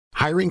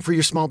Hiring for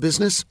your small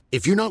business?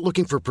 If you're not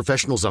looking for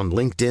professionals on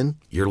LinkedIn,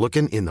 you're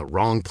looking in the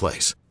wrong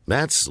place.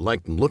 That's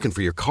like looking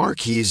for your car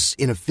keys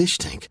in a fish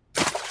tank.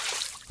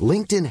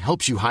 LinkedIn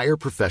helps you hire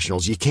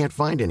professionals you can't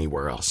find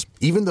anywhere else,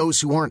 even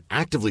those who aren't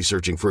actively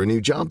searching for a new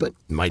job but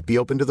might be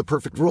open to the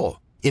perfect role.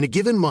 In a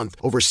given month,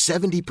 over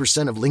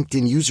 70% of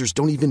LinkedIn users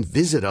don't even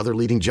visit other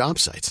leading job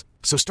sites.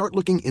 So start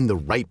looking in the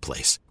right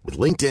place. With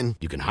LinkedIn,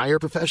 you can hire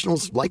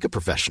professionals like a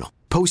professional.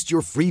 Post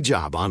your free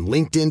job on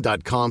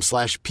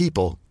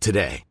linkedin.com/people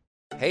today.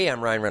 Hey,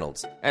 I'm Ryan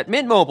Reynolds. At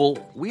Mint Mobile,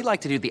 we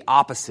like to do the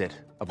opposite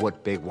of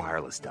what Big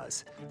Wireless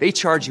does. They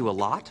charge you a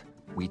lot,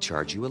 we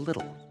charge you a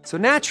little. So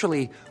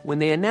naturally, when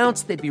they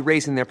announced they'd be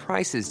raising their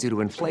prices due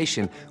to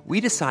inflation, we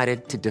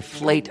decided to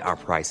deflate our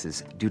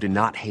prices due to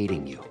not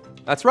hating you.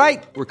 That's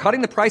right. We're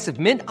cutting the price of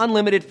Mint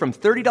Unlimited from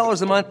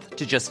 $30 a month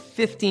to just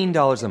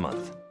 $15 a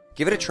month.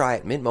 Give it a try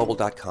at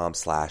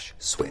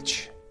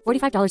mintmobile.com/switch.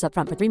 $45 up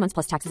front for 3 months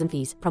plus taxes and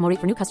fees. Promo rate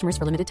for new customers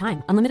for limited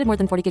time. Unlimited more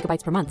than 40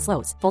 gigabytes per month.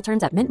 Slows full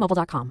terms at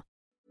mintmobile.com.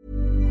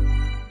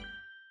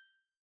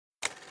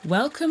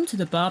 Welcome to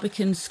the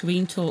Barbican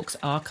Screen Talks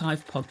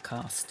Archive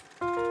podcast.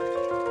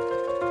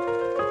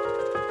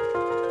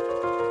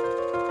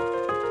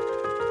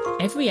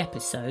 Every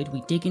episode, we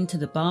dig into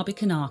the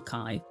Barbican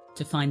archive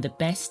to find the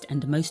best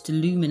and most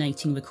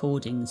illuminating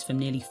recordings from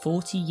nearly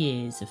 40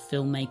 years of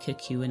filmmaker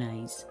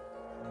Q&As.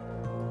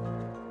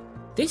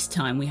 This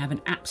time we have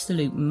an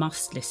absolute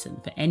must-listen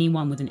for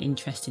anyone with an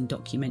interest in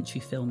documentary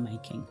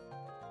filmmaking.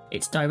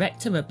 It's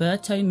director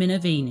Roberto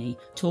Minervini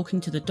talking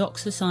to the Doc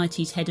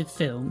Society's head of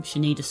film,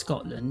 Shanida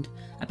Scotland,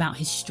 about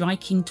his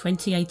striking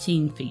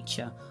 2018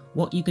 feature,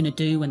 What You Gonna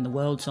Do When the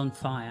World's on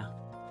Fire.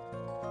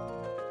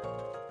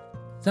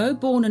 Though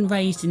born and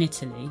raised in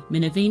Italy,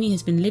 Minervini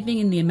has been living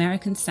in the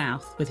American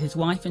South with his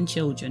wife and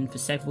children for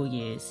several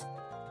years.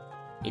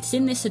 It's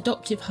in this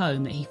adoptive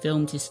home that he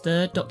filmed his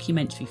third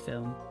documentary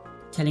film,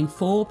 telling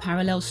 4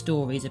 parallel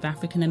stories of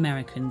African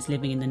Americans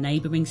living in the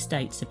neighbouring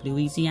states of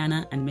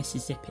Louisiana and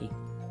Mississippi.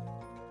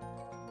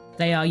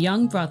 They are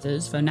young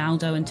brothers,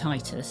 Ronaldo and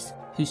Titus,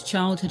 whose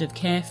childhood of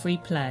carefree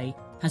play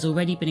has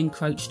already been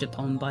encroached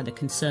upon by the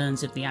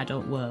concerns of the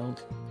adult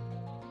world.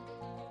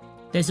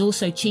 There's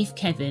also Chief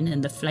Kevin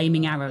and the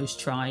Flaming Arrows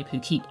tribe who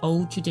keep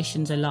old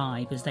traditions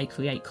alive as they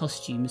create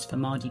costumes for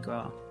Mardi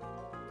Gras.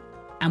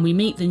 And we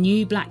meet the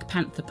new Black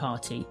Panther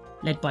Party,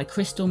 led by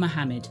Crystal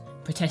Mohammed,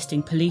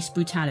 protesting police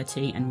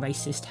brutality and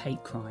racist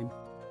hate crime.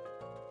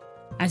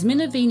 As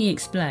Minervini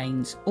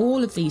explains,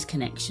 all of these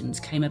connections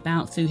came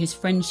about through his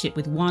friendship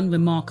with one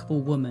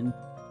remarkable woman,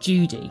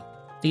 Judy,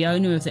 the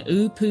owner of the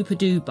Ooh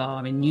Poo-Pah-Doo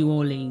bar in New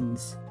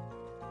Orleans.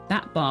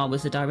 That bar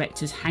was the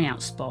director's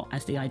hangout spot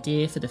as the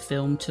idea for the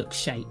film took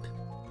shape.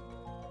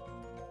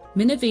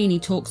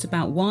 Minervini talks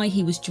about why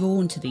he was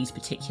drawn to these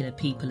particular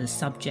people as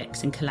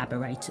subjects and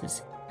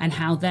collaborators, and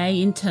how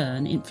they in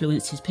turn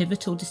influenced his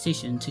pivotal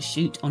decision to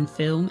shoot on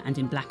film and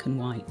in black and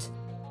white.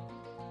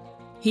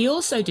 He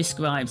also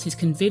describes his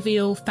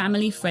convivial,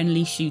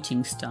 family-friendly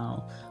shooting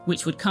style,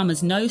 which would come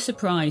as no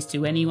surprise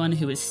to anyone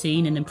who has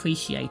seen and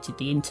appreciated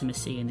the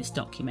intimacy in this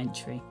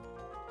documentary.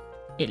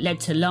 It led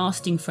to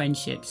lasting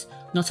friendships,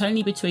 not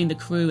only between the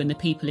crew and the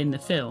people in the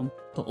film,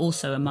 but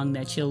also among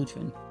their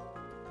children.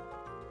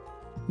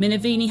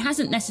 Minervini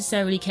hasn't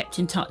necessarily kept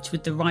in touch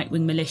with the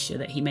right-wing militia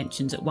that he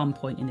mentions at one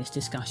point in this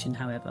discussion,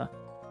 however.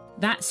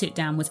 That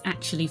sit-down was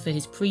actually for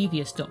his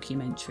previous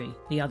documentary,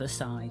 The Other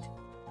Side.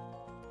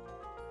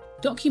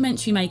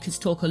 Documentary makers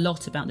talk a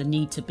lot about the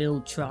need to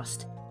build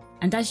trust,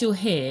 and as you'll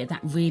hear, that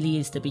really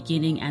is the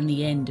beginning and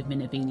the end of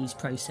Minervini's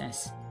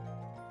process.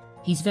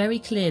 He's very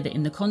clear that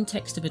in the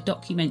context of a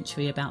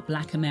documentary about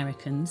Black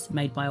Americans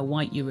made by a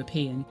white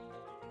European,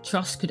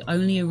 trust could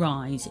only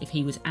arise if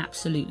he was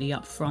absolutely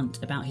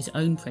upfront about his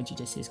own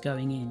prejudices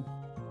going in.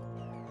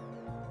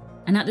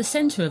 And at the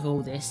centre of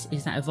all this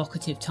is that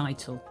evocative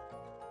title.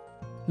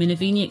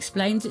 Minervini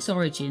explains its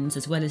origins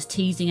as well as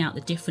teasing out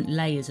the different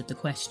layers of the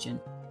question.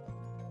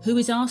 Who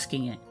is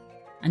asking it?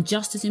 And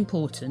just as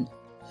important,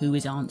 who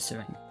is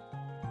answering?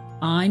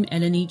 I'm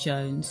Eleni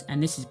Jones,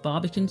 and this is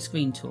Barbican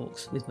Screen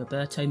Talks with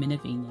Roberto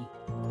Minervini.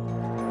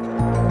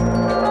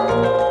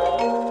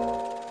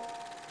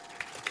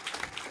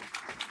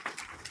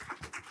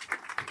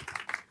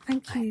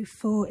 Thank you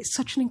for, it's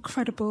such an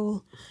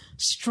incredible,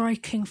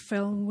 striking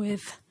film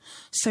with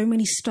so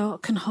many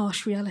stark and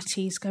harsh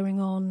realities going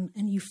on,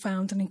 and you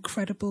found an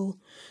incredible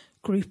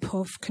group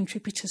of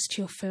contributors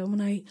to your film.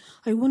 And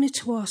I wanted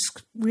to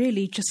ask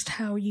really just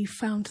how you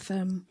found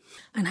them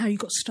and how you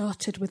got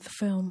started with the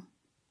film.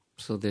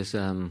 So there's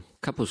a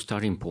couple of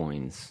starting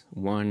points.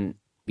 One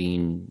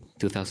being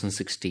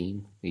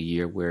 2016, the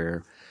year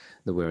where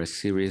there were a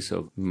series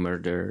of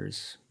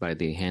murders by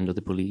the hand of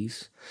the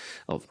police,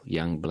 of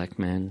young black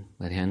men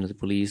by the hand of the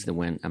police that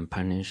went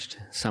unpunished.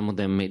 Some of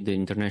them made the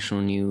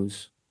international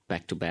news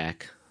back to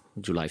back,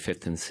 July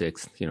 5th and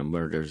 6th,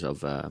 murders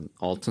of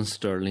Alton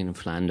Sterling and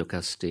Philando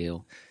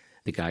Castile,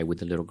 the guy with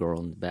the little girl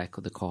in the back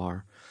of the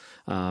car.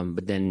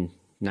 But then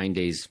 9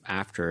 days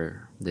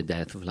after the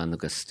death of Lando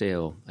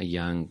Castile, a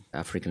young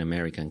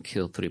African-American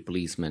killed 3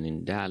 policemen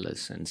in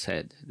Dallas and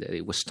said that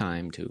it was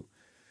time to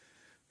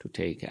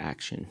take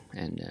action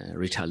and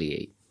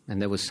retaliate.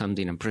 And that was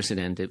something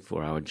unprecedented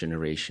for our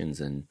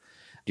generations. And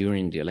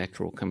during the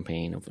electoral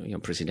campaign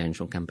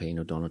presidential campaign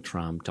of Donald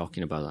Trump,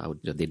 talking about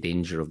the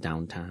danger of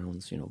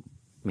downtowns,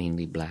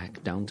 mainly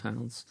black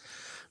downtowns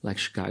like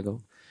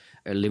Chicago.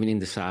 Living in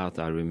the South,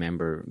 I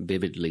remember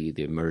vividly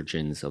the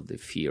emergence of the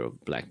fear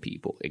of black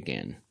people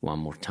again, one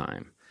more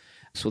time.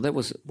 So that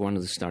was one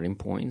of the starting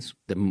points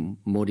that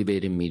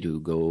motivated me to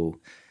go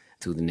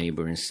to the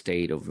neighboring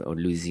state of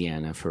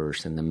Louisiana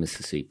first and then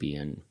Mississippi,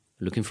 and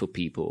looking for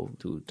people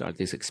to start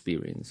this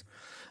experience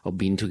of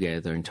being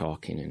together and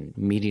talking and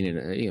meeting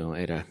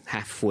at a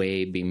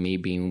halfway, me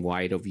being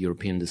white of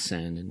European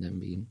descent and then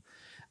being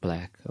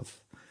black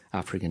of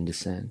African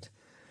descent.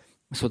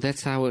 So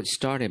that's how it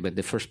started. But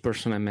the first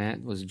person I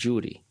met was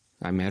Judy.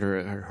 I met her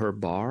at her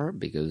bar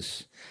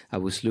because I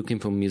was looking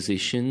for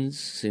musicians,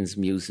 since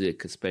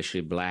music,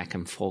 especially black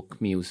and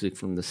folk music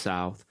from the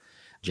South,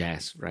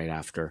 jazz right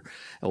after,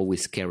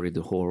 always carried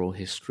the oral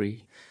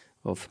history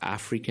of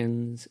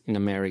Africans in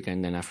America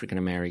and then African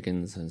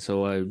Americans. And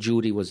so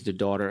Judy is the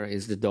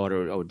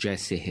daughter of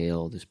Jesse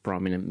Hill, this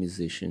prominent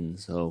musician.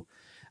 So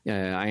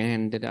I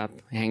ended up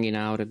hanging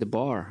out at the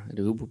bar at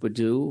the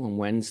Hoop-a-Doo on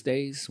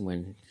Wednesdays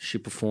when she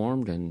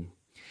performed, and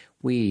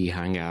we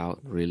hung out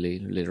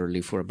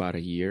literally for about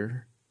a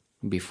year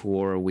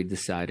before we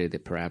decided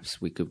that perhaps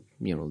we could,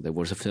 there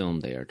was a film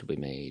there to be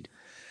made.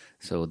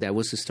 So that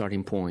was the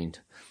starting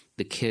point.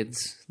 The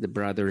kids, the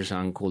brother's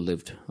uncle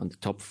lived on the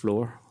top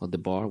floor of the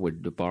bar where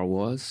the bar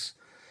was.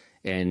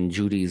 And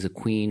Judy is a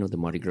queen of the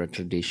Mardi Gras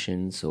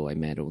tradition. So I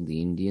met all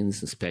the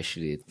Indians,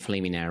 especially the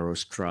Flaming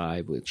Arrows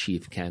tribe with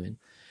Chief Kevin.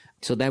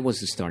 So that was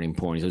the starting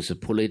point. It was a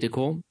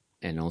political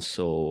and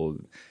also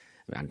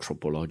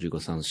anthropological,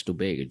 sounds too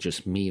big. It's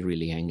just me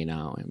really hanging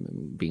out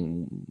and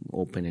being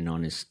open and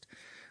honest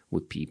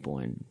with people.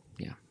 And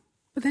yeah.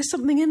 But there's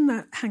something in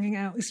that hanging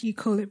out, as you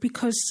call it,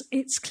 because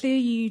it's clear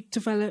you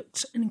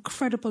developed an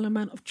incredible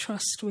amount of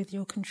trust with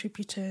your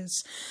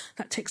contributors.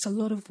 That takes a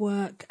lot of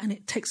work, and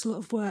it takes a lot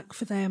of work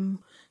for them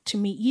to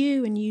meet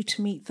you and you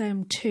to meet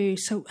them too.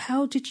 So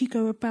how did you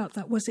go about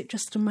that? Was it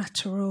just a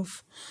matter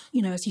of,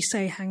 as you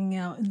say, hanging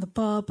out in the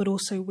bar, but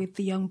also with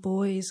the young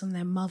boys and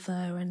their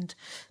mother? And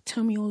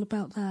tell me all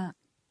about that.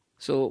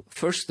 So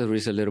first, there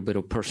is a little bit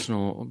of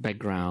personal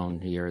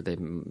background here that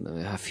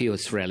I feel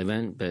is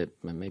relevant, but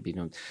maybe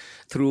not.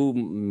 Through,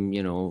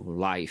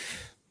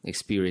 life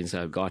experience,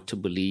 I've got to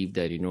believe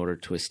that in order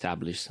to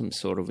establish some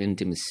sort of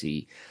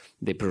intimacy,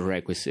 the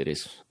prerequisite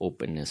is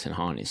openness and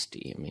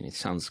honesty. I mean, it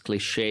sounds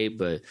cliche,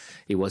 but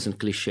it wasn't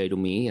cliche to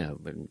me.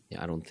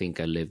 I don't think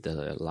I lived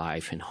a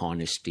life in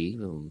honesty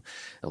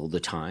all the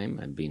time.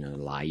 I've been a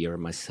liar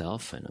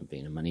myself, and I've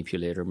been a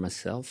manipulator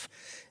myself.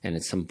 And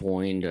at some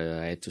point,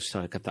 I had to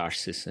start a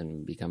catharsis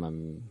and become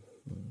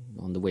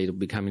on the way to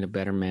becoming a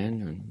better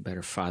man and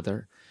better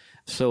father.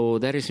 So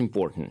that is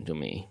important to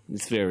me.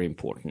 It's very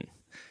important.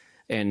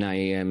 And I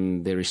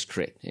am very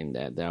strict in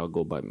that I'll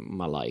go by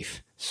my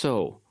life.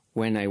 So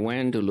when I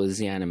went to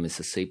Louisiana,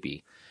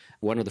 Mississippi,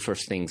 one of the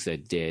first things I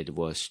did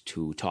was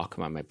to talk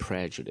about my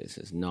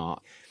prejudices,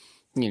 not,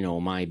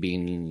 my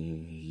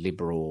being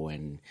liberal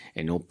and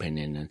open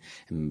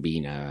and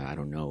being,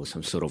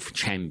 some sort of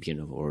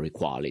champion of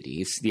equality.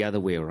 It's the other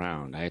way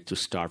around. I had to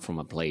start from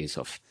a place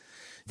of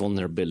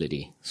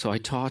vulnerability. So I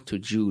talked to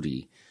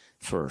Judy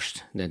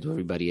first, then to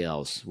everybody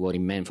else, what it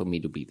meant for me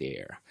to be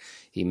there.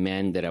 It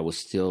meant that I was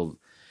still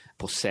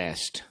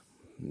possessed,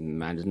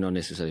 not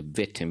necessarily a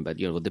victim, but,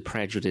 the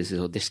prejudices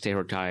or the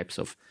stereotypes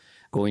of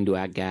going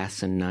to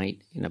Gas at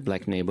night in a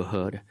black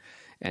neighborhood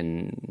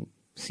and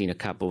seeing a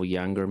couple of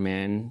younger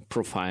men,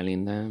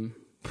 profiling them,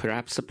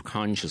 perhaps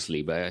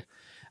subconsciously, but,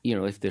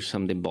 if there's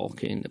something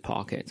bulky in the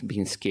pocket,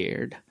 being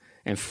scared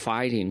and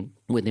fighting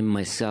within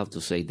myself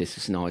to say this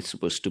is not how it's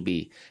supposed to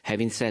be.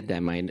 Having said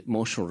that, my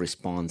emotional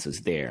response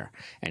is there,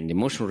 and the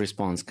emotional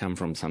response comes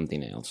from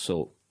something else.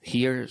 So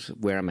here's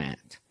where I'm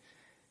at.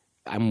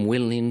 I'm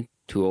willing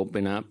to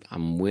open up.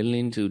 I'm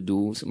willing to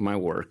do my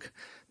work,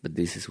 but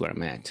this is where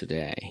I'm at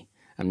today.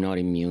 I'm not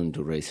immune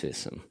to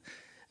racism.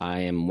 I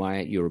am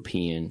white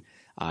European.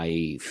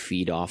 I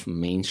feed off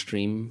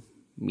mainstream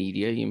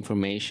media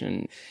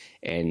information,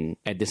 and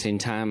at the same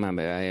time,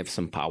 I have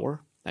some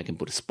power. I can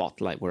put a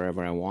spotlight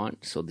wherever I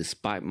want. So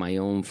despite my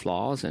own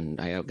flaws, and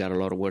I have got a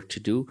lot of work to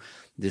do,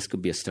 this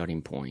could be a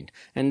starting point.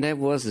 And that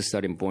was the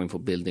starting point for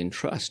building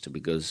trust,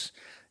 because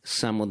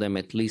some of them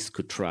at least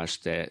could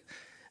trust that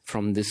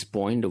from this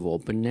point of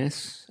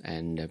openness,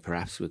 and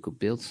perhaps we could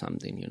build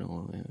something,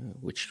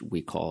 which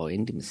we call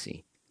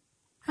intimacy.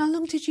 How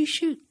long did you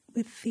shoot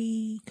with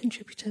the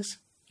contributors?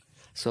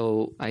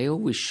 So I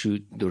always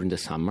shoot during the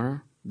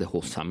summer. The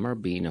whole summer,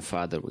 being a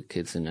father with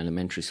kids in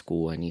elementary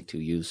school, I need to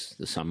use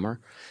the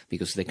summer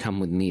because they come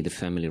with me. The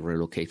family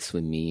relocates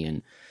with me,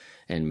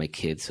 and my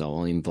kids are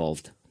all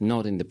involved,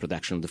 not in the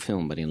production of the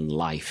film, but in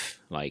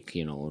life. Like,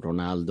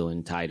 Ronaldo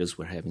and Titus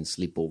were having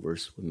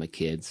sleepovers with my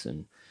kids.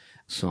 And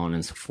so on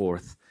and so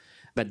forth.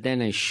 But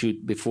then I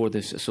shoot before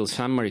this. So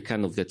summary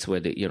kind of, that's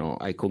where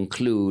I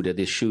conclude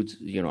the shoot,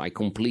 I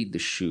complete the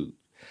shoot.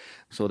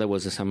 So that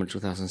was the summer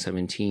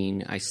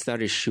 2017. I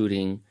started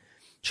shooting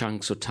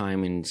chunks of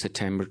time in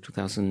September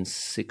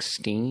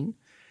 2016.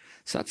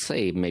 So I'd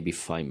say maybe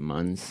 5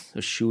 months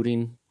of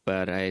shooting,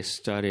 but I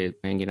started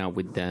hanging out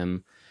with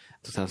them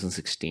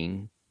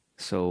 2016.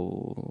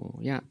 So,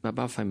 yeah,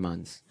 about 5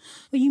 months.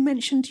 Well, you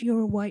mentioned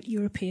you're a white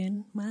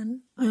European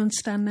man. I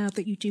understand now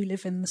that you do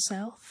live in the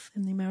South,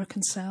 in the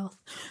American South.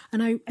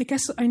 And I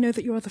guess I know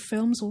that your other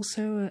films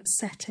also are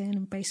set in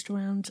and based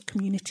around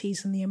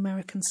communities in the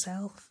American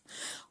South.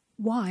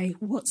 Why?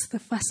 What's the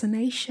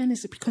fascination?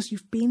 Is it because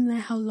you've been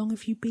there? How long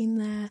have you been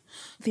there?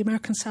 The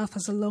American South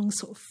has a long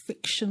sort of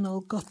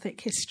fictional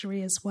Gothic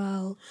history as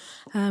well.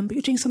 But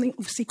you're doing something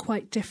obviously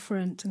quite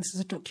different, and this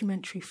is a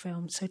documentary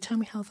film. So tell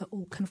me how that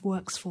all kind of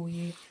works for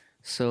you.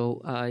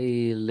 So I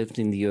lived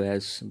in the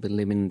U.S., been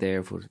living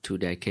there for 2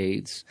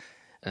 decades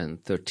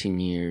and 13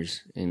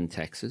 years in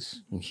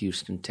Texas, in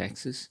Houston,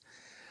 Texas.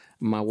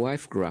 My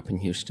wife grew up in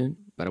Houston,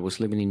 but I was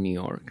living in New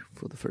York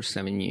for the first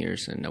 7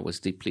 years, and I was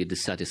deeply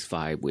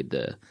dissatisfied with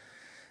the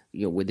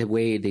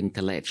way the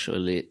intellectual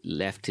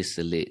leftist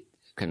elite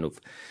kind of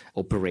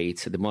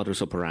operates, the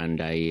modus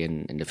operandi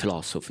and the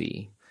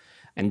philosophy.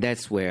 And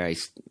that's where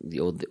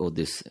all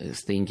this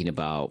is thinking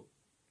about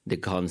the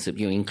concept,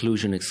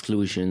 inclusion,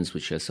 exclusions,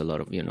 which has a lot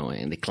of,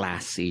 and the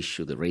class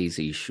issue, the race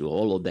issue,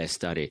 all of that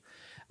started.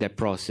 That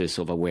process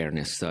of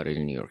awareness started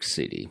in New York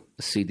City,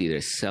 a city that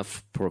is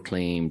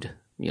self-proclaimed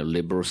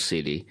liberal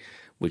city,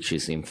 which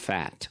is in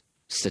fact,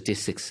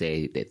 statistics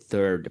say, the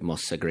third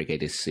most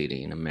segregated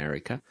city in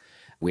America,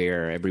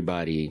 where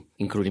everybody,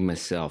 including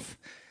myself,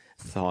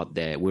 thought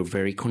that we're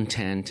very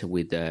content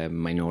with the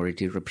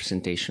minority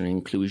representation and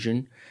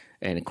inclusion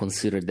and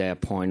considered that a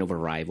point of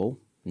arrival,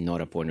 not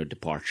a point of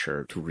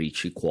departure to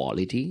reach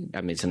equality.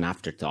 I mean, it's an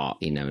afterthought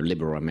in a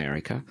liberal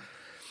America.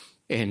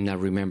 And I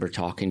remember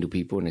talking to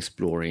people and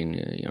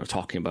exploring,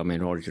 talking about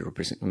minority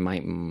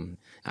representation.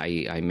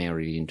 I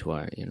married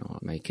into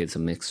my kid's a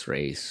mixed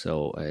race,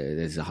 so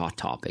there's a hot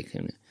topic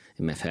in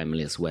my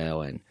family as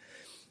well. And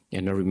I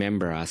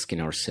remember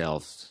asking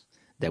ourselves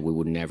that we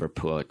would never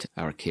put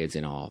our kids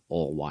in an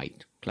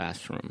all-white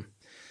classroom.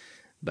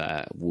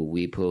 But will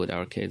we put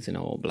our kids in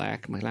an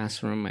all-black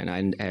classroom? And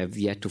I have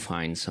yet to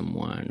find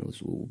someone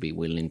who will be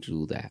willing to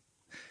do that.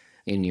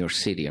 In New York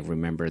City, I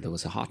remember there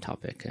was a hot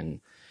topic, and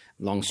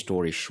long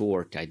story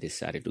short, I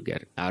decided to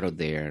get out of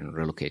there and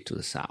relocate to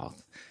the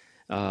South.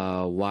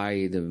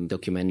 Why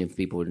documenting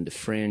people in the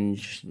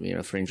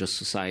fringe of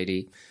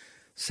society?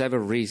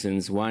 Several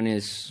reasons. One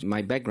is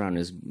my background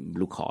is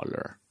blue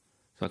collar.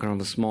 So I come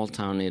from a small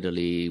town in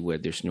Italy where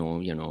there's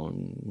none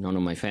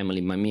of my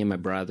family. Me and my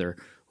brother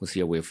was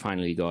here. We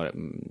finally got,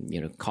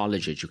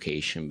 college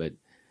education, but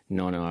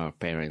none of our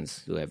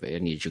parents who have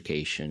any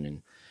education,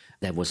 and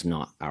that was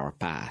not our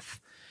path.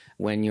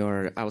 When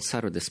you're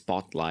outside of the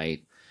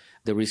spotlight,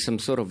 there is some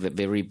sort of a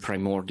very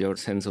primordial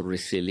sense of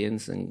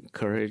resilience and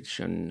courage,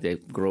 and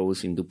that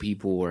grows into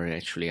people who are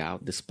actually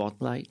out the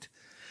spotlight,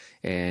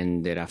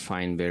 and that I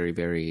find very,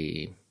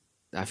 very,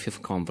 I feel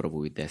comfortable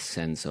with that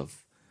sense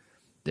of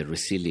the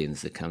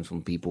resilience that comes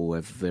from people who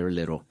have very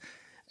little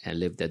and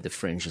lived at the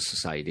fringe of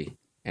society,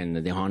 and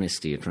the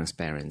honesty and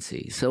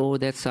transparency. So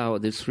that's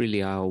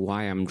really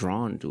why I'm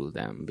drawn to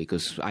them,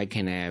 because I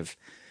can have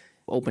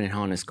open and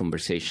honest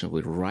conversations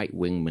with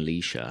right-wing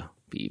militia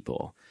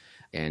people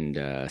and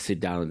sit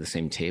down at the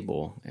same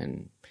table.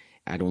 And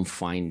I don't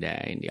find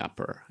that in the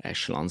upper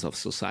echelons of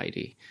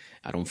society.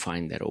 I don't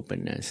find that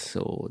openness.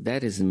 So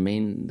that is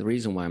the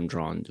reason why I'm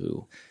drawn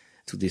to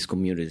these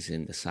communities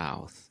in the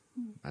South,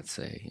 I'd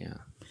say, yeah.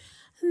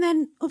 And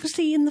then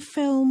obviously in the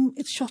film,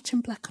 it's shot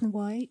in black and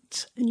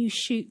white, and you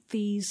shoot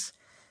these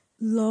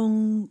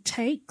long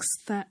takes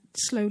that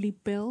slowly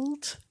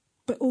build,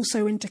 but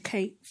also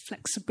indicate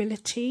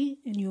flexibility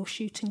in your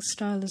shooting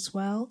style as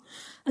well.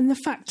 And the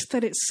fact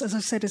that it's, as I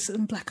said, it's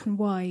in black and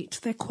white,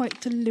 they're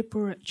quite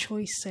deliberate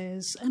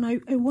choices. And I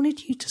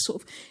wanted you to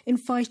sort of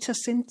invite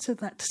us into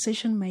that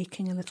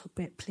decision-making a little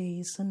bit,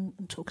 please, and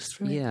talk us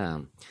through it. Yeah.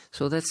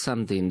 So that's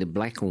something, the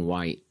black and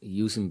white,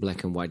 using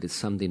black and white is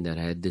something that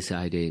I had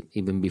decided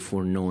even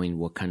before knowing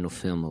what kind of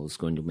film I was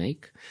going to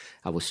make.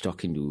 I was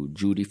talking to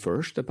Judy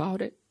first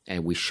about it.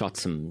 And we shot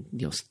some,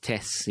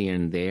 tests here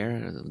and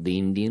there, the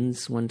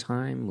Indians one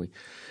time. We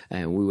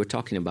were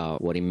talking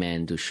about what it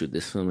meant to shoot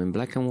this film in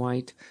black and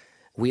white.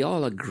 We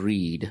all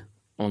agreed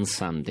on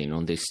something,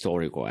 on the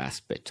historical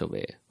aspect of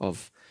it,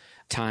 of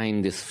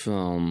tying this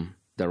film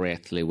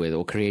directly with,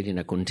 or creating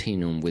a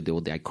continuum with all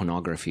the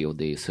iconography of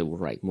the civil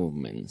rights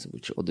movements,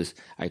 which all this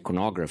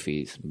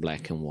iconography is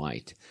black and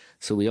white.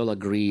 So we all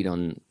agreed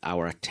on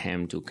our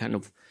attempt to kind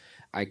of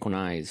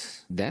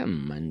iconize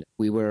them, and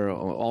we were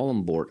all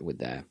on board with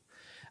that.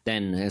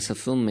 Then, as a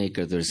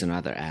filmmaker, there's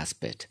another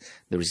aspect.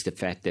 There is the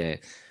fact that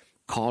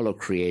color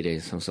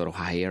created some sort of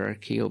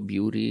hierarchy of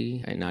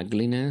beauty and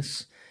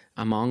ugliness,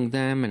 among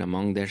them and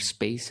among their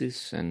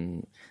spaces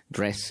and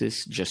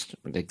dresses. Just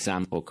the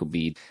example could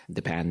be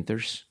the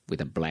Panthers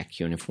with a black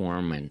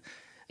uniform and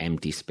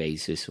empty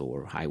spaces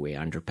or highway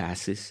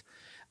underpasses,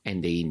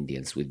 and the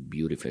Indians with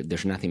beautiful,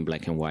 there's nothing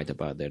black and white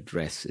about their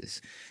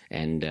dresses.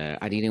 And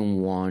I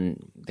didn't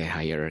want the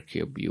hierarchy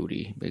of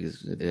beauty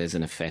because there's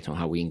an effect on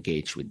how we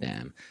engage with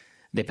them.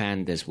 The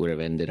Panthers would have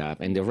ended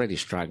up, and they're already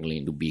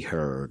struggling to be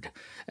heard,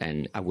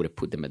 and I would have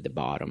put them at the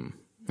bottom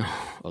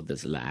of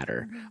this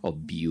ladder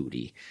of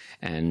beauty.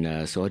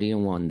 And so I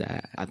didn't want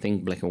that. I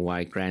think black and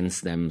white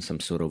grants them some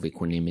sort of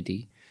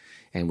equanimity,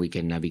 and we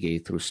can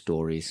navigate through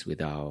stories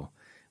without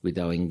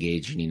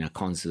engaging in a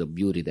concept of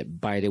beauty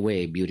that, by the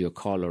way, beauty of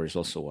color is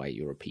also white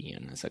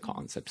European as a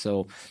concept.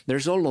 So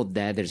there's all of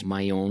that. There's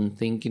my own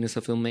thinking as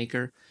a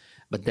filmmaker.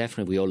 But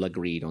definitely we all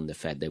agreed on the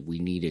fact that we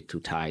needed to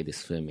tie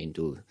this film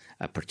into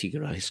a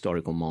particular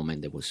historical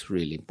moment that was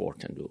really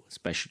important,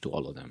 especially to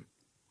all of them.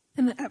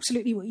 And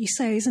absolutely what you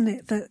say, isn't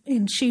it, that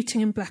in shooting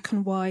in black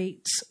and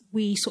white,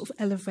 we sort of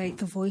elevate,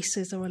 the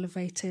voices are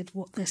elevated,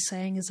 what they're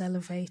saying is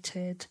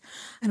elevated.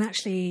 And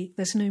actually,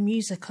 there's no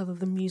music other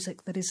than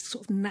music that is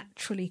sort of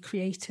naturally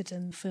created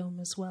in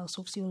film as well. So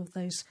obviously all of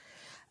those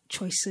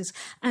choices.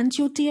 And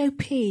your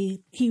DOP,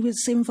 he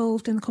was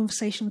involved in the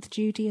conversation with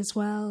Judy as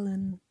well.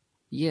 And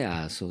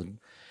yeah, so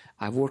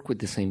I've worked with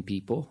the same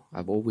people.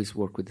 I've always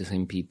worked with the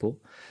same people.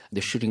 The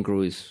shooting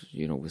crew is,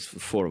 was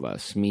four of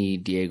us. Me,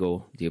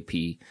 Diego, DOP.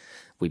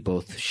 We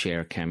both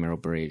share camera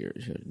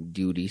operators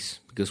duties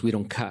because we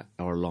don't cut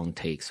our long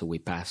takes, so we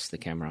pass the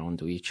camera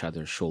onto each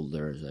other's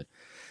shoulders,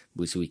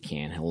 so we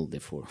can hold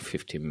it for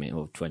 15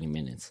 or 20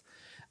 minutes.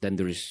 Then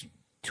there is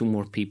two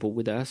more people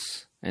with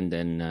us, and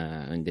then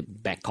in the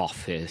back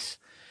office,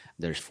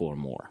 there's four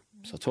more.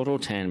 So total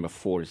 10, but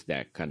 4 is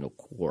that kind of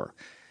core.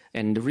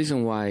 And the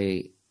reason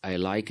why I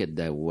like it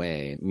that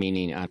way,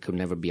 meaning I could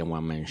never be a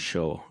one-man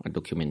show, a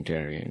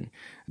documentarian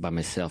by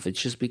myself,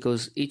 it's just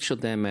because each of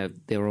them have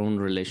their own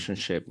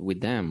relationship with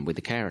them, with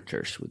the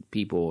characters, with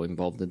people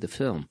involved in the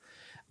film,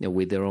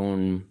 with their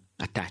own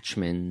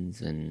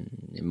attachments and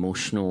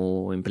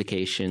emotional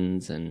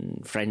implications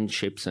and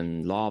friendships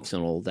and loves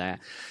and all that.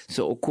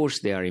 So, of course,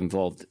 they are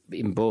involved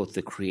in both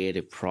the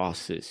creative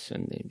process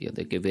and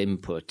they give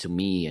input to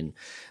me,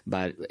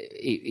 but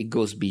it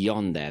goes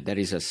beyond that. There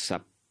is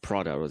a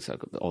product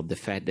of the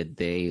fact that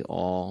they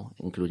all,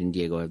 including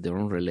Diego, have their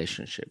own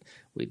relationship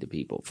with the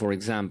people. For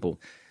example,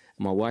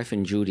 my wife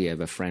and Judy have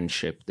a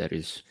friendship that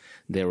is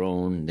their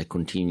own, that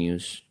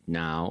continues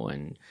now.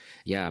 And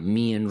yeah,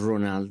 me and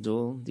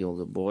Ronaldo, the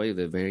older boy,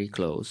 we're very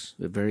close.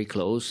 We're very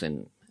close,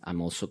 and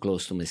I'm also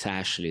close to Miss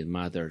Ashley, the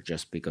mother,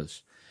 just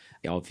because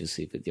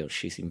obviously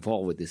she's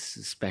involved with this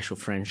special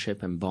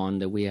friendship and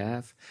bond that we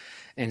have.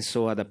 And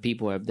so other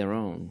people have their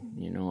own.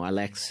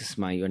 Alexis,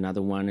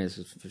 another one,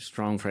 is a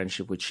strong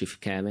friendship with Chief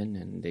Kevin,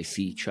 and they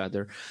see each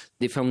other.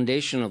 The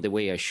foundation of the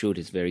way I shoot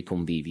is very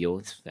convivial.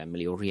 It's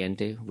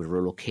family-oriented. We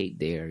relocate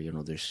there.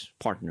 There's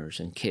partners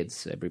and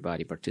kids.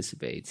 Everybody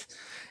participates.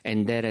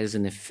 And that has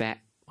an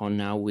effect on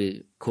how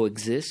we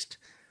coexist,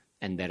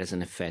 and that has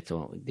an effect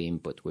on the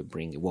input we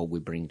bring, what we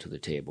bring to the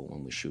table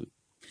when we shoot.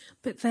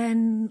 But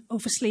then,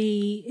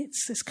 obviously,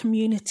 it's this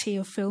community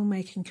of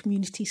filmmaking,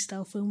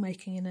 community-style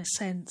filmmaking in a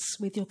sense,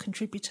 with your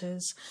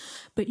contributors.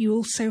 But you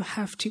also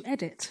have to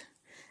edit,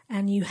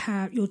 and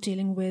you're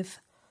dealing with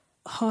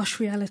harsh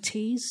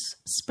realities,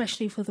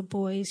 especially for the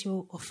boys.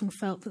 You're often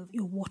felt that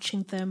you're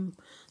watching them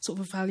sort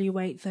of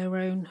evaluate their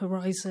own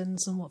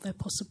horizons and what their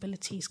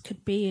possibilities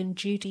could be. And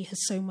Judy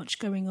has so much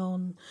going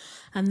on,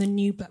 and the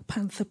new Black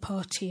Panther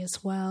Party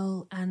as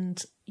well. And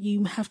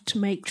you have to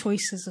make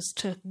choices as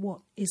to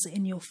what is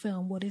in your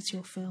film, what is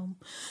your film.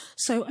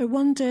 So I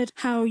wondered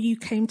how you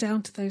came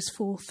down to those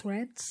 4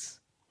 threads.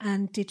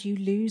 And did you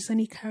lose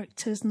any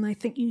characters? And I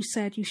think you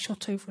said you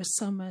shot over a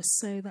summer,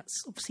 so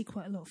that's obviously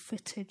quite a lot of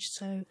footage.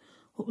 So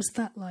what was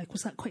that like?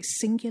 Was that quite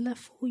singular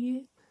for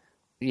you?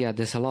 Yeah,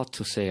 there's a lot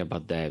to say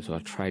about that. So I'll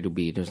try to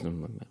be...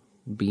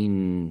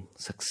 Being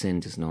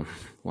succinct is not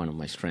one of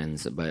my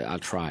strengths, but I'll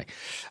try.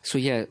 So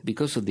yeah,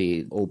 because of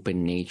the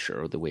open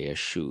nature of the way I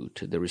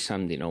shoot, there is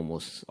something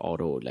almost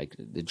like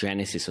the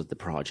genesis of the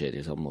project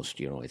is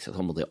almost, it's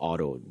almost the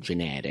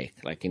auto-genetic.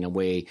 Like in a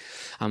way,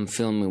 I'm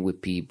filming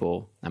with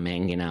people I'm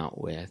hanging out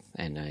with,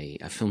 and I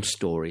film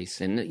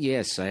stories. And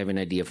yes, I have an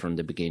idea from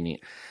the beginning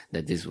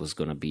that this was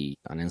going to be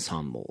an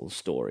ensemble of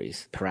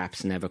stories,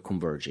 perhaps never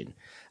converging.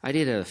 I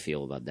did have a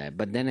feel about that,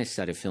 but then I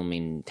started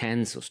filming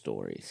tens of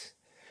stories.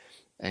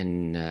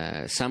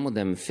 And some of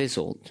them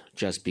fizzled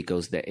just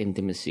because the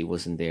intimacy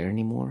wasn't there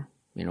anymore,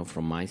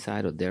 from my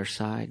side or their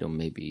side, or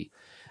maybe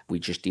we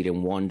just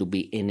didn't want to be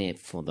in it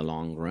for the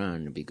long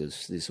run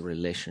because these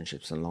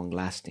relationships are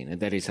long-lasting.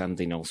 And that is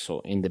something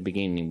also, in the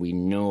beginning, we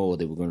know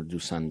that we're going to do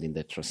something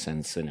that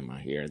transcends cinema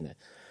here, and that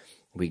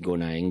we're going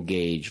to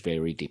engage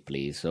very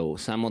deeply. So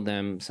some of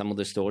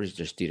the stories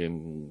just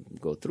didn't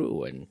go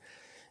through, and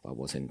I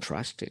wasn't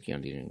trusted,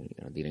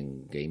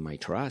 didn't gain my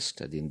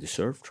trust. I didn't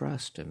deserve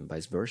trust, and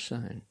vice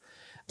versa. And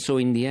so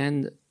in the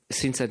end,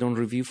 since I don't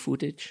review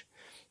footage,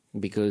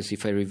 Because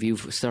if I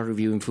start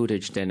reviewing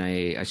footage, then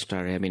I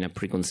start having a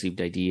preconceived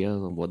idea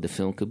of what the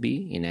film could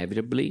be,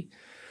 inevitably.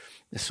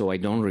 So I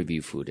don't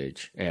review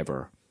footage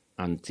ever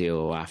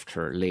until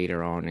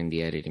later on in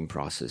the editing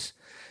process.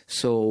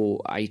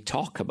 So I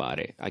talk about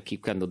it. I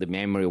keep kind of the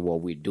memory of what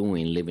we're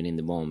doing, living in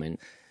the moment,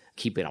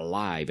 keep it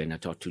alive. And I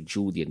talk to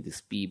Judy and these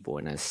people,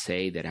 and I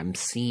say that I'm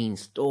seeing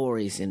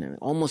stories in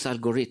almost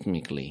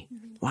algorithmically.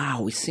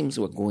 Wow, it seems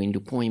we're going to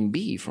point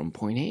B from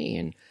point A,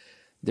 and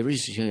there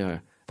is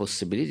a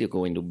possibility of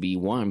going to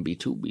B1,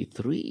 B2,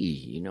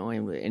 B3,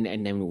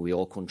 and then we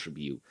all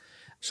contribute.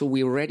 So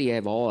we already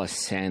have all a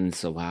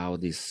sense of how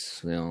this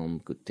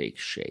film could take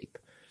shape.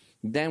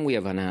 Then we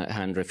have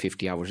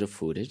 150 hours of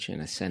footage,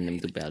 and I send them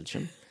to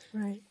Belgium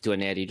to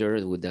an editor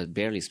that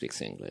barely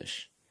speaks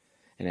English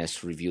and has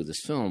to review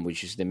this film,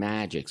 which is the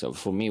magic. So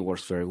for me, it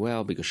works very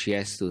well because she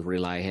has to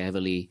rely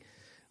heavily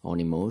on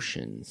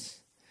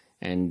emotions.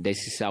 And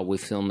this is how we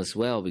film as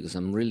well, because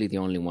I'm really the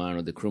only one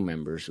of the crew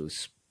members who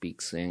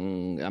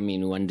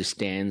who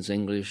understands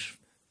English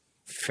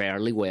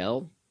fairly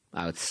well.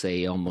 I would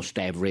say almost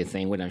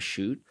everything when I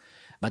shoot.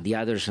 But the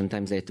others,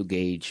 sometimes they have to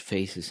gauge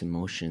faces,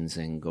 emotions,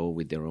 and go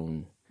with their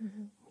own,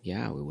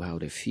 how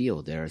they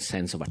feel, their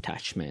sense of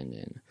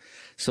attachment.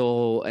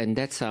 And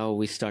that's how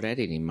we start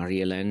editing.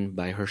 Marie-Hélène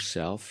by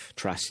herself,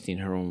 trusting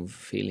her own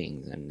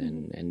feelings.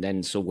 And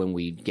then so when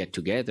we get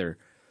together,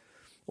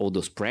 all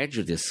those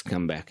prejudices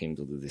come back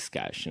into the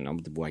discussion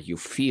of what you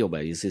feel,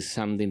 but is this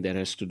something that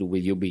has to do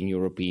with you being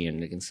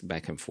European,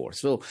 back and forth.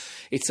 So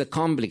it's a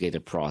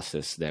complicated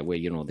process that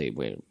way,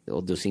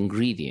 all those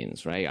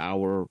ingredients, right?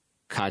 Our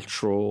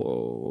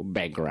cultural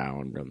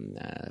background,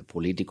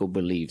 political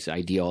beliefs,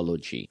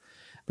 ideology,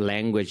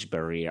 language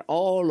barrier,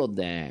 all of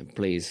that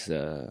plays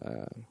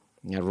a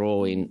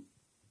role in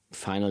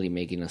finally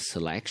making a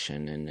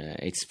selection, and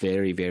it's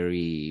very,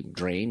 very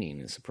draining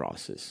as a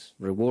process.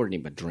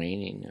 Rewarding, but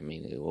draining. I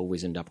mean, you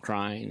always end up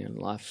crying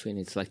and laughing.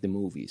 It's like the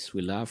movies.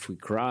 We laugh, we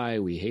cry,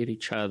 we hate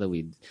each other,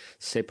 we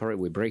separate,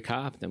 we break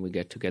up, then we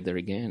get together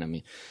again. I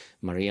mean,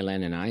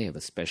 Marie-Hélène and I have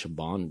a special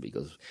bond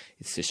because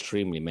it's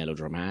extremely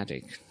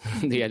melodramatic.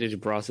 The editing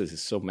process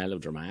is so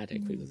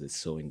melodramatic because it's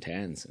so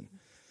intense.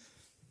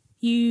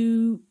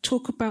 You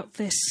talk about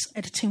this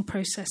editing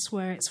process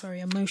where it's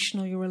very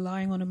emotional, you're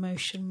relying on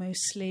emotion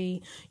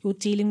mostly, you're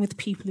dealing with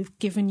people who've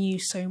given you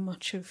so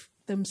much of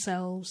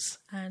themselves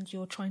and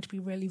you're trying to be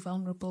really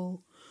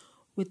vulnerable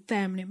with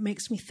them. And it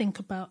makes me think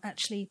about,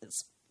 actually,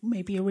 it's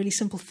maybe a really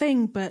simple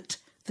thing, but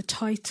the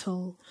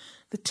title.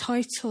 The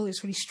title is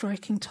a really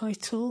striking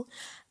title.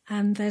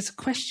 And there's a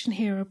question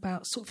here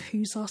about sort of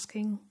who's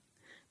asking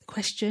the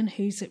question,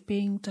 who's it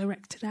being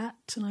directed at?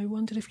 And I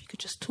wondered if you could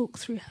just talk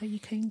through how you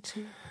came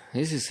to...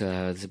 This is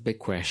it's a big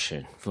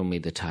question for me,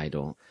 the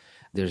title.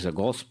 There's a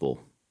gospel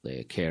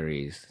that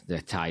carries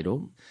the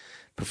title,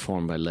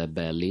 performed by Lev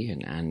Belly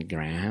and Anne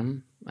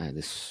Graham,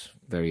 this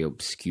very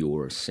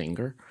obscure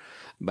singer.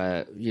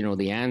 But,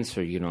 the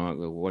answer,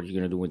 what are you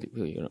going to do with,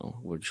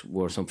 which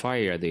Words on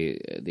Fire,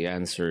 the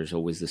answer is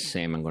always the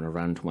same. I'm going to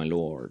run to my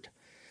Lord.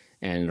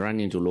 And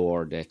running to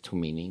Lord had two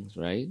meanings,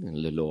 right? And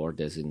the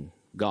Lord as in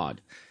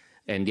God.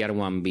 And the other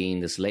one being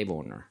the slave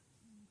owner.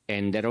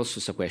 And that also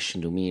is a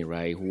question to me,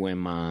 right? Who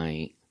am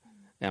I?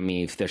 I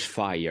mean, if there's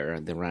fire,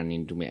 they run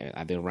into me.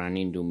 Are they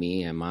running into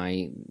me?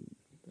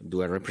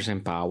 Do I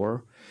represent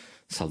power,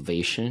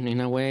 salvation in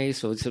a way?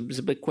 So it's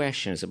a big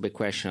question. It's a big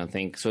question, I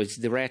think. So it's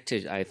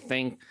directed, I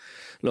think,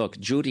 look,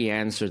 Judy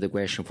answered the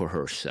question for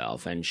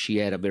herself, and she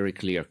had a very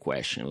clear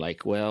question.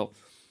 Like, well,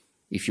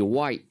 if you're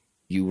white,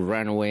 you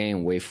run away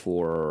and wait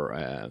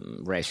for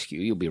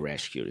rescue. You'll be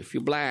rescued. If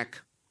you're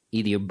black,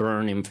 either you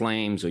burn in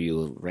flames or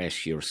you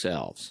rescue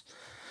yourselves.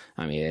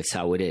 I mean, that's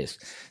how it is.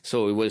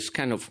 So it was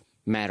kind of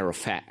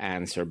matter-of-fact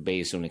answer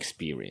based on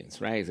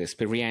experience, right? It's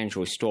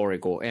experiential,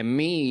 historical. And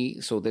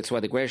me, so that's why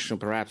the question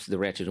perhaps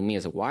directed to me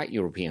as a white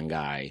European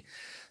guy.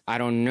 I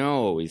don't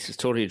know. It's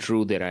totally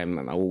true that I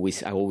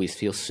always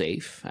feel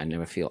safe. I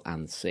never feel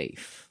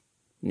unsafe.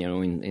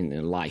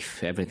 In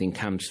life, everything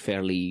comes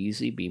fairly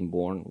easy, being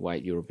born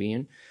white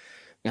European.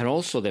 And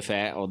also the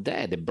fact of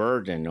that, the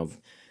burden of,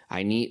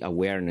 I need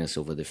awareness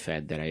over the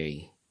fact that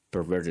I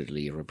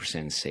pervertedly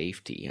represent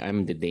safety.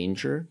 I'm the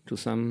danger to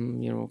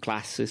some,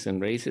 classes and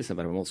races,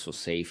 but I'm also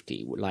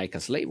safety, like a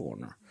slave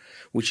owner,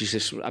 which is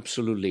just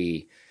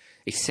absolutely,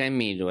 it sent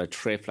me to a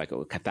trip, like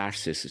a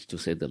catharsis, to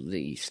say the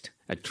least,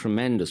 a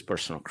tremendous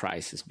personal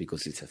crisis,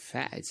 because it's a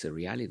fact, it's a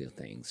reality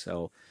thing.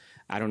 So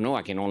I don't know,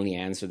 I can only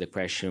answer the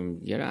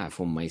question,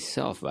 for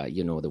myself, but,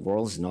 the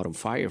world's not on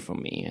fire for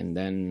me. And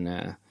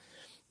then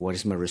what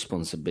is my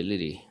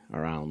responsibility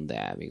around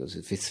that? Because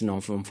if it's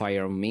not on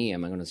fire on me,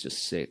 am I going to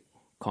just sit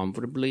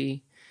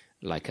comfortably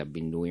like I've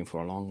been doing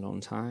for a long,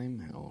 long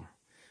time,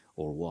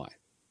 or what?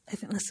 I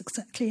think that's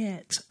exactly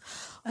it.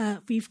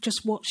 We've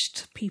just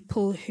watched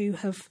people who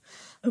have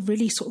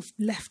really sort of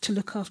left to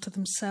look after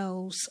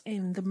themselves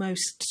in the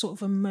most sort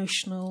of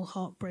emotional,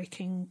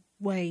 heartbreaking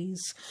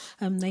ways.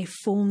 They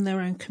form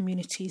their own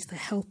communities. They're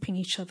helping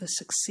each other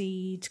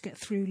succeed, get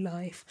through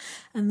life.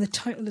 And the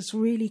title is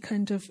really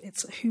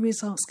it's who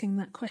is asking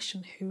that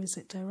question? Who is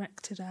it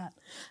directed at?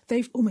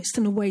 They've almost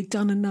in a way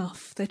done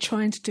enough. They're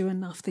trying to do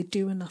enough. They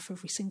do enough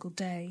every single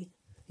day.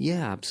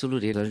 Yeah,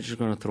 absolutely. I'm just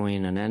going to throw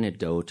in an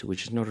anecdote,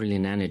 which is not really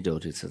an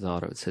anecdote. It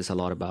says a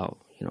lot about,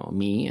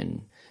 me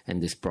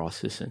and this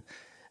process. And,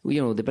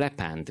 the Black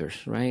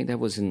Panthers, right? That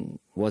wasn't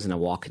a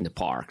walk in the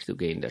park to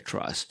gain their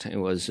trust. It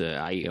was,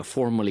 I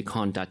formally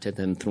contacted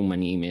them through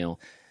an email.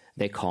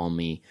 They called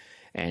me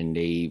and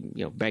they,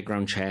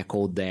 background check,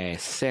 all that,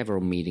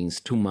 several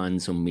meetings, 2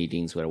 months of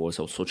meetings where I was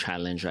also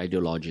challenged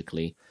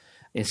ideologically.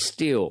 And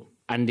still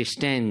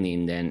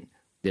understanding that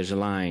there's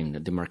a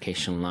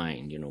demarcation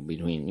line,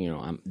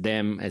 between,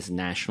 them as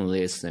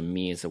nationalists and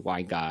me as a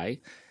white guy.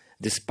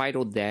 Despite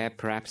all that,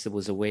 perhaps there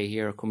was a way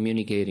here of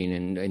communicating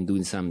and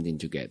doing something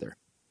together.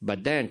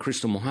 But then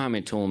Crystal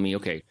Mohammed told me,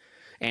 okay,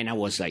 and I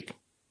was like,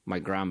 my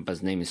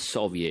grandpa's name is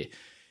Soviet.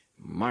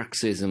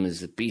 Marxism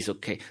is a piece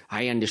of cake.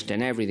 I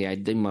understand everything. I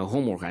did my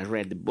homework. I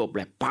read the book,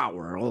 Black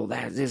Power, all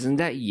that. Isn't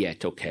that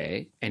yet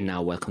okay? And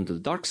now welcome to the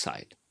dark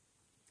side.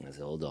 I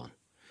said, hold on.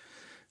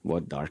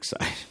 What dark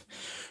side?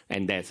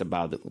 And that's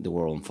about the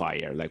world on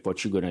fire. Like,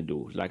 what you going to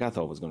do? Like, I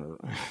thought I was going to...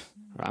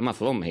 I'm a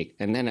filmmaker.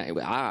 And then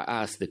I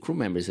asked the crew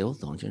members,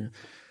 hold on,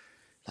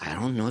 I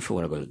don't know if I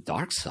want to go to the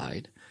dark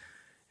side.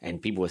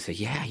 And people would say,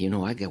 yeah,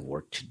 I got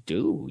work to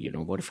do.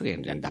 What if I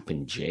end up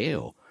in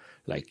jail?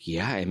 Like,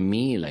 yeah, and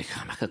me, like,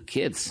 I'm like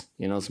kids,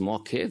 small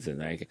kids.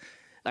 And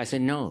I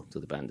said no to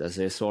the band. I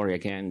said, sorry, I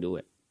can't do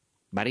it.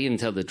 But I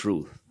didn't tell the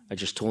truth. I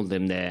just told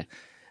them that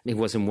it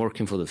wasn't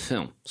working for the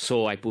film.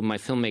 So I put my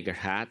filmmaker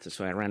hat,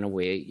 so I ran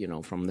away,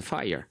 from the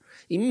fire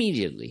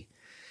immediately.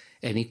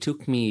 And it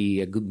took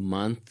me a good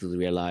month to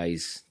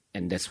realize,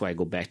 and that's why I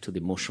go back to the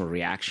emotional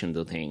reaction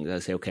to things. I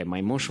say, okay, my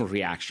emotional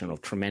reaction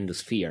of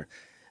tremendous fear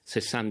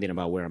says something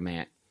about where I'm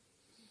at,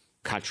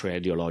 culturally,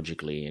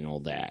 ideologically, and all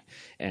that.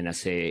 And I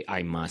say,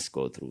 I must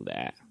go through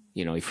that.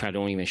 If I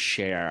don't even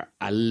share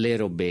a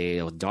little bit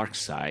of dark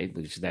side,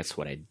 which that's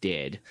what I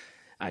did,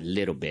 a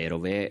little bit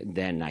of it,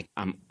 then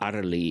I'm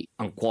utterly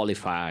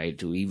unqualified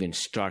to even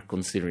start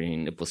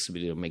considering the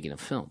possibility of making a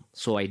film.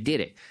 So I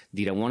did it.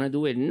 Did I want to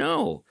do it?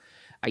 No.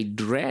 I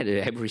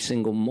dreaded every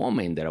single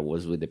moment that I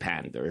was with the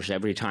Panthers.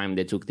 Every time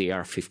they took the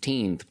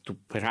AR-15 to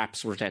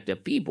perhaps protect their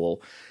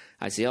people,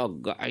 I say, oh,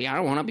 God, I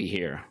don't want to be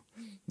here.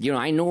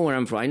 I know where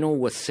I'm from. I know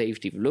what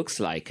safety looks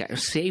like.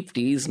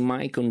 Safety is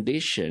my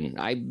condition.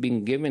 I've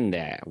been given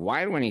that.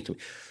 Why do I need to?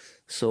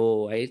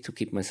 So I had to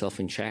keep myself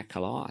in check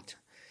a lot.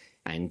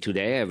 And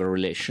today I have a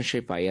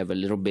relationship. I have a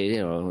little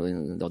bit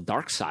of the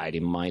dark side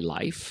in my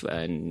life.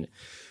 And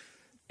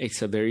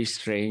it's a very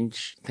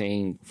strange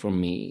thing for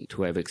me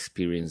to have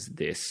experienced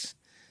this.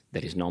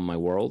 That is not my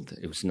world.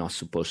 It was not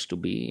supposed to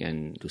be,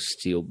 and to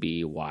still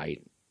be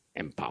white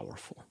and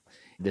powerful.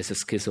 There's a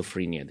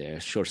schizophrenia there, a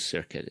short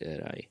circuit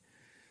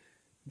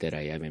that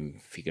I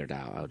haven't figured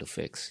out how to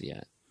fix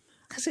yet.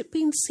 Has it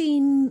been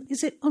seen,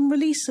 is it on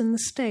release in the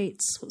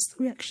States? What's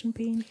the reaction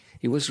been?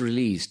 It was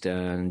released,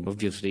 and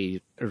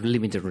obviously a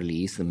limited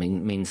release, the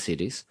main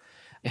cities.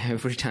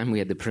 Every time we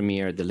had the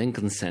premiere at the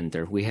Lincoln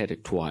Center, we had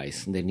it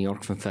twice, the New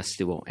York Film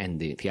Festival and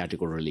the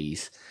theatrical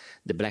release.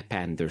 The Black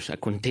Panthers, a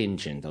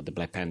contingent of the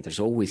Black Panthers,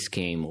 always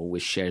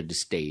shared the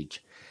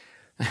stage.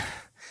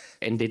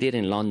 And they did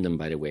in London,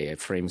 by the way, at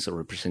Frames of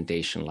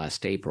Representation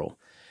last April.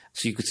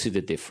 So you could see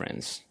the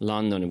difference.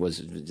 London, it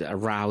was a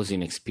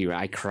rousing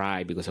experience. I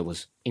cried because I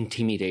was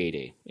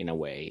intimidated in a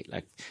way,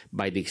 like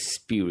by the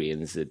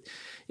experience.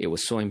 It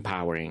was so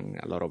empowering,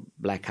 a lot of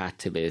Black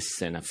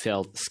activists, and I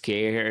felt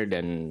scared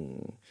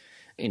and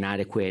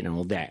inadequate and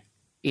all that.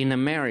 In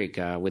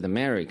America, with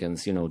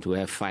Americans, to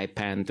have 5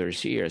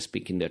 Panthers here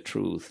speaking the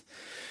truth,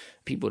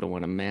 people don't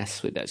want to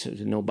mess with that. So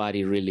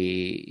nobody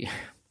really...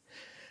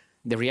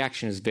 The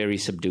reaction is very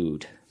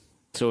subdued.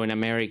 So in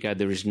America,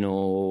 there's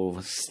no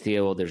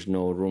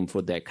room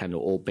for that kind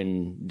of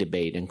open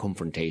debate and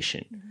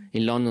confrontation. Mm-hmm.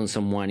 In London,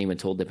 someone even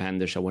told the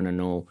Panthers, I want to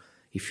know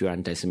if you're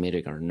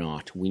anti-Semitic or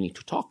not. We need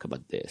to talk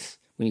about this.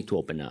 We need to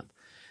open up.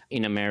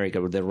 In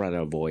America, they'd rather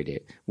avoid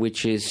it,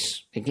 which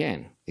is,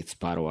 again, it's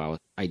part of our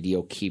idea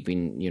of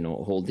keeping,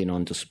 holding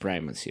on to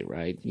supremacy,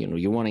 right?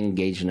 You want to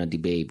engage in a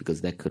debate because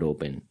that could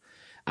open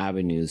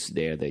avenues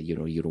there that, you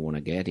don't want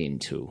to get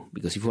into.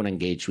 Because if you want to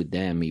engage with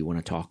them, you want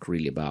to talk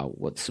really about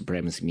what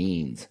supremacy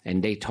means.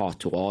 And they talk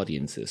to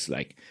audiences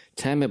like,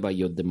 tell me about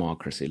your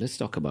democracy. Let's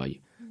talk about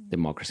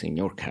democracy in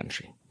your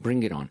country.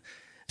 Bring it on.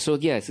 So,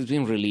 yes, it's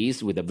been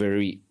released with a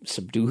very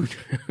subdued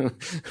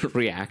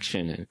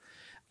reaction. And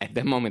at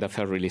that moment, I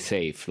felt really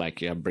safe.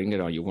 Like, yeah, bring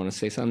it on. You want to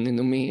say something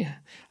to me?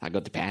 I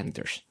got the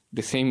Panthers.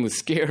 The same would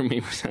scare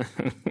me.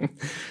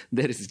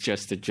 That is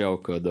just a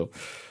joke,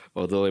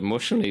 although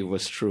emotionally it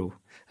was true.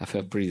 I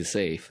felt pretty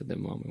safe at the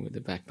moment with the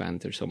Black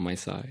Panthers on my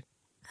side.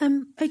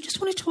 I just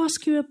wanted to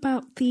ask you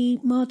about the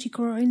Mardi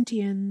Gras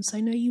Indians.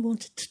 I know you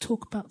wanted to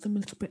talk about them a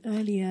little bit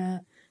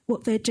earlier.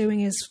 What they're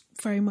doing is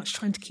very much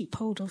trying to keep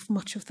hold of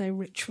much of their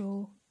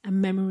ritual and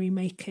memory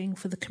making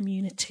for the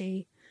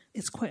community.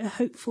 It's quite a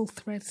hopeful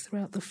thread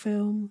throughout the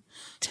film.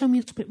 Tell me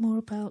a little bit more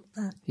about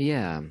that.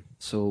 Yeah.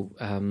 So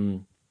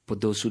for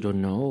those who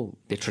don't know,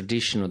 the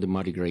tradition of the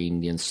Mardi Gras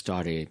Indians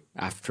started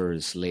after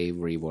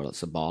slavery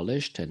was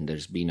abolished, and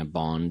there's been a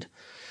bond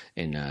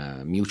and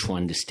a mutual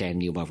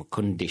understanding of our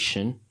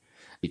condition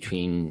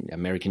between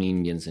American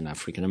Indians and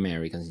African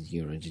Americans,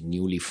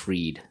 newly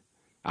freed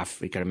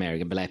African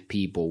American black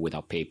people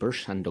without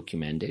papers,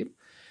 undocumented.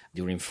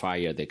 During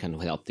fire, they kind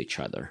of helped each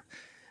other.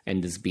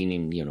 And there's been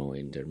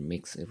interracial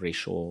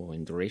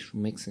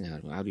mixing,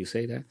 how do you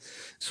say that?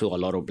 So a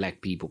lot of black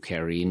people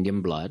carry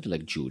Indian blood,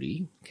 like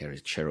Judy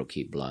carries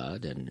Cherokee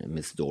blood, and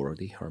Miss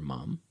Dorothy, her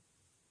mom.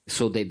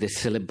 So the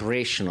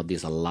celebration of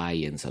this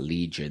alliance,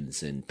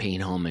 allegiance, and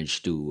paying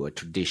homage to a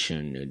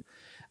tradition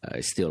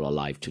is still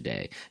alive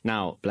today.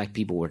 Now, black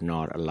people were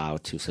not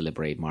allowed to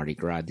celebrate Mardi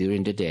Gras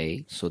during the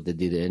day, so they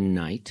did it at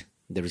night.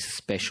 There is a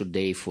special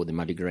day for the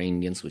Mardi Gras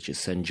Indians, which is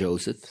St.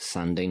 Joseph,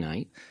 Sunday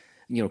night.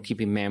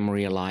 Keeping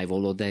memory alive,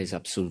 all of that is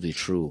absolutely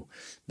true.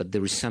 But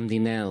there is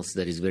something else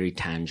that is very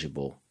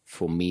tangible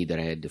for me, that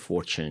I had the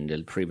fortune,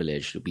 the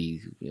privilege to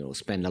be,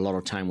 spend a lot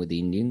of time with the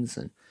Indians,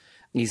 and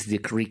is the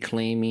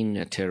reclaiming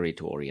a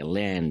territory, a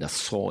land, a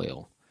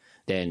soil,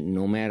 that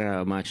no matter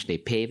how much they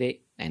pave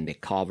it and they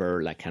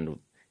cover like kind of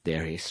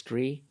their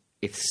history,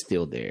 it's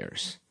still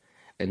theirs.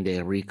 And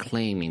they're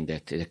reclaiming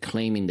that, they're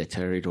claiming the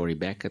territory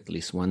back at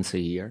least once a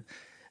year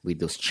with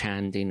those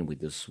chanting,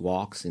 with those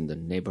walks in the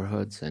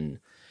neighborhoods. And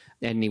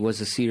it was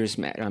a serious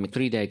matter.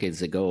 3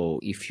 decades ago,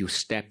 if you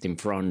stepped in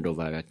front of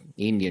an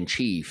Indian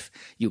chief,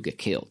 you get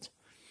killed.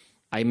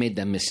 I made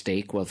that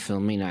mistake while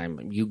filming.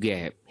 You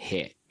get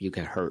hit, you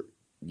get hurt.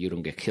 You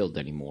don't get killed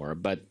anymore.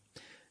 But,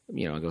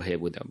 I go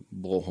hit with a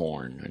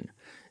bullhorn, and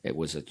it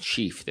was a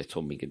chief that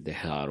told me to get the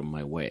hell out of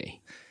my way.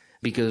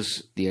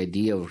 Because the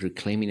idea of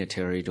reclaiming a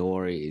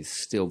territory is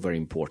still very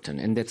important.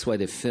 And that's why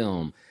the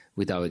film,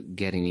 without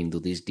getting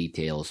into these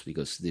details,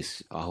 because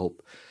I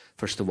hope,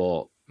 first of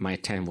all, my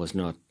attempt was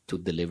not to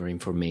deliver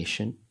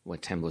information. My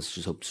attempt was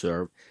to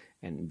observe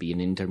and be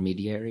an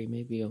intermediary,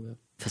 maybe, or a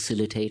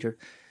facilitator.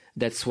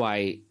 That's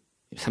why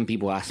some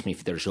people ask me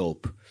if there's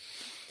hope.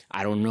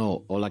 I don't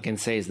know. All I can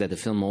say is that the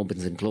film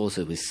opens and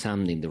closes with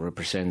something that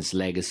represents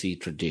legacy,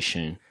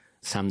 tradition,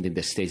 something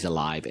that stays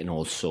alive, and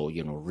also,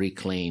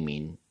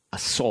 reclaiming a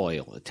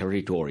soil, a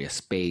territory, a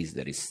space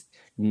that is,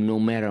 no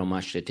matter how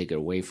much they take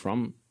away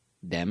from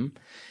them,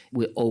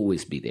 will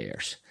always be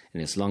theirs.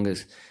 And as long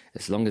as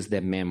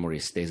that memory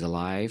stays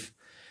alive,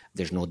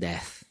 there's no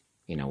death,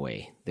 in a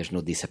way. There's no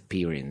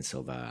disappearance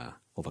of a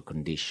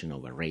condition,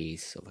 of a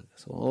race.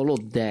 So all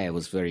of that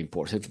was very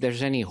important. If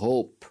there's any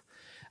hope,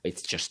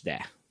 it's just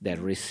that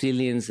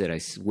resilience that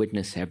I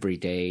witness every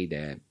day,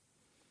 that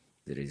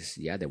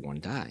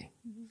won't die.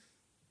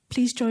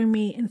 Please join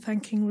me in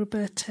thanking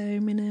Roberto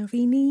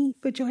Minervini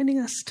for joining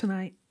us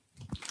tonight.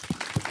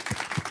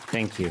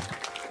 Thank you.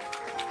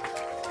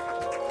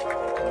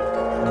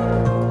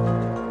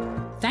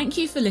 Thank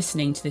you for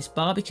listening to this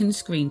Barbican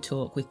Screen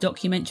Talk with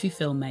documentary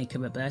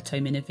filmmaker Roberto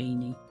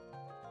Minervini.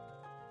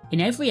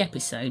 In every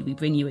episode, we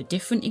bring you a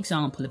different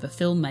example of a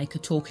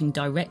filmmaker talking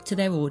direct to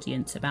their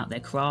audience about their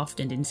craft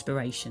and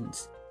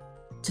inspirations.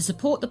 To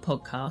support the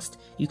podcast,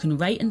 you can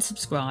rate and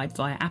subscribe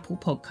via Apple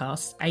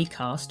Podcasts,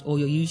 Acast, or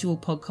your usual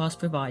podcast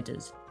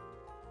providers,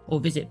 or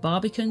visit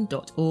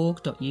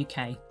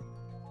barbican.org.uk.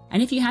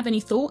 And if you have any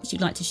thoughts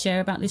you'd like to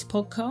share about this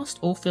podcast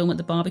or Film at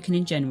the Barbican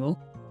in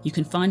general, you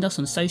can find us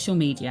on social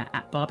media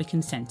at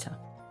Barbican Centre.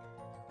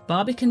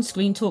 Barbican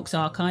Screen Talks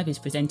Archive is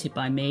presented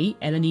by me,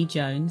 Eleni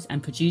Jones,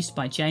 and produced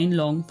by Jane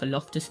Long for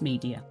Loftus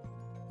Media.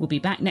 We'll be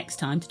back next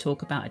time to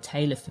talk about a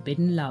tale of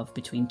forbidden love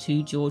between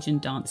two Georgian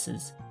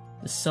dancers,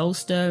 the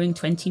soul-stirring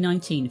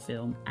 2019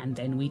 film And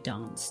Then We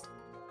Danced.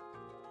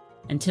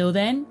 Until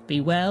then,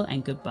 be well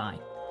and goodbye.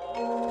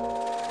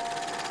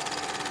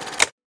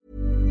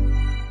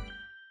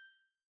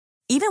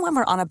 Even when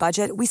we're on a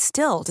budget, we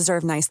still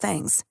deserve nice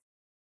things.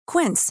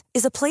 Quince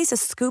is a place to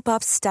scoop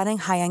up stunning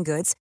high-end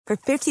goods for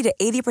 50 to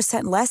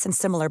 80% less than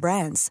similar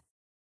brands.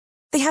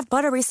 They have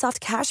buttery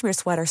soft cashmere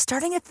sweaters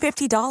starting at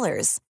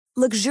 $50,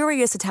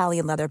 luxurious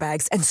Italian leather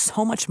bags, and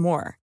so much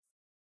more.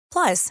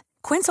 Plus,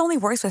 Quince only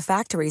works with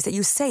factories that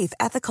use safe,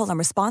 ethical, and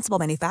responsible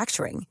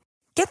manufacturing.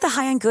 Get the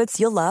high-end goods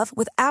you'll love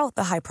without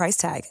the high price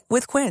tag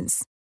with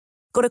Quince.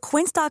 Go to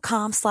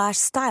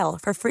quince.com/style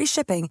for free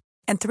shipping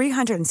and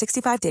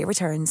 365-day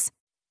returns.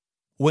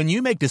 When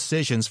you make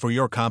decisions for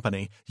your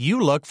company,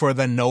 you look for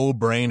the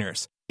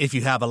no-brainers. If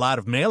you have a lot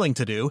of mailing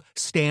to do,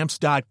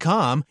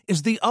 Stamps.com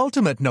is the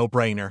ultimate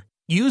no-brainer.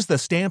 Use the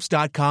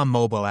Stamps.com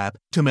mobile app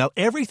to mail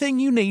everything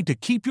you need to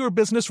keep your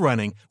business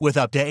running with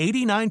up to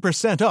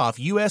 89% off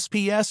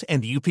USPS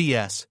and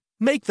UPS.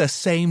 Make the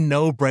same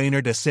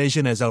no-brainer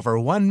decision as over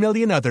 1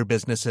 million other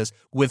businesses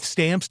with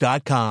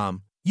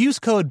Stamps.com. Use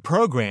code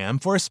PROGRAM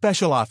for a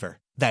special offer.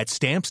 That's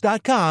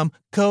Stamps.com,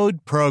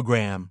 code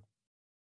PROGRAM.